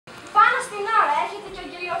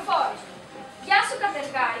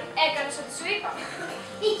ζευγάρι, έκανες ό,τι σου είπα.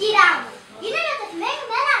 Η κυρά μου είναι ερωτευμένη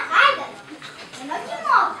με ένα γάιδαρο. Ενώ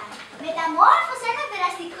κοιμόταν, μεταμόρφωσε ένα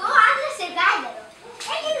περαστικό άντρα σε γάιδαρο.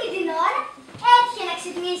 Εκείνη την ώρα έτυχε να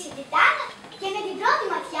ξυπνήσει την τάνα και με την πρώτη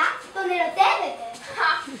ματιά τον ερωτεύεται.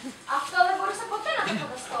 Αυτό δεν μπορούσα ποτέ να το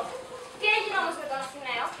φανταστώ. Τι έγινε όμως με τον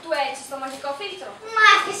Αθηναίο, του έριξες το μαγικό φίλτρο? Μα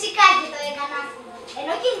φυσικά και το έκανα.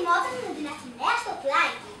 Ενώ κοιμόταν με την Αθηναία στο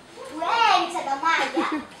πλάι του έριξα τα μάγια,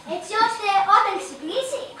 έτσι ώστε όταν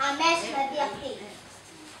ξυπνήσει αμέσως να δει αυτή.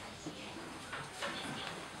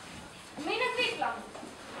 Μείνε δίπλα μου.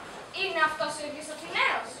 Είναι αυτός ο ίδιος ο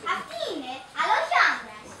Αθηναίος? Αυτή είναι, αλλά όχι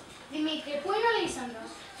άντρας. Δημήτρη, πού είναι ο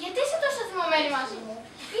Λύσανδρος? Γιατί είσαι τόσο θυμωμένη μαζί μου?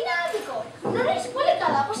 Είναι άδικο. Γνωρίζεις πολύ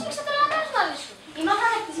καλά πως είναι ξετρελαμένος μαζί σου. Είμαι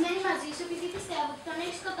αγανακτισμένη μαζί σου επειδή πιστεύω ότι τον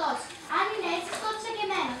έχει σκοτώσει. Αν είναι έτσι, σκότωσα και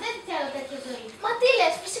εμένα. Δεν θέλω τέτοια ζωή. Μα τι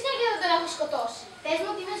λες, φυσικά και δεν τον έχω σκοτώσει. Πες μου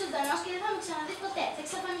ότι είμαι ζωντανός και δεν θα με ξαναδείς ποτέ. Θα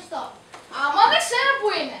εξαφανιστώ. Άμα δεν ξέρω που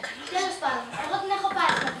είναι. Τέλος πάντων, εγώ την έχω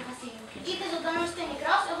πάρει στην αποφασή μου. Είτε ζωντανός είτε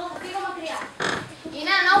μικρός, εγώ θα φύγω μακριά.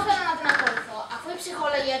 Είναι ανώφελο να την ακολουθώ, αφού η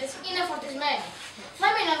ψυχολογία της είναι φορτισμένη. Θα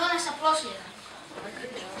μείνω εδώ να σε απλώσχερα.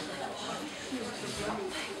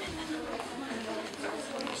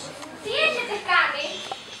 Τι έχετε κάνει?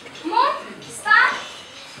 Μου,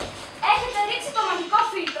 έχετε ρίξει το μαγικό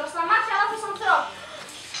φίλτρο στα μάτια λάθος ανθρώπου.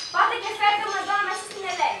 Πάτε και φέρτε μου εδώ αμέσως στην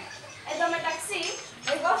Ελένη. Εν τω μεταξύ,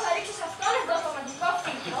 εγώ θα ρίξω σε αυτόν εδώ το μαγικό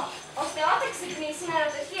φίλτρο, ώστε όταν ξυπνήσει να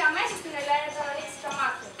ερωτευτεί αμέσως την Ελένη.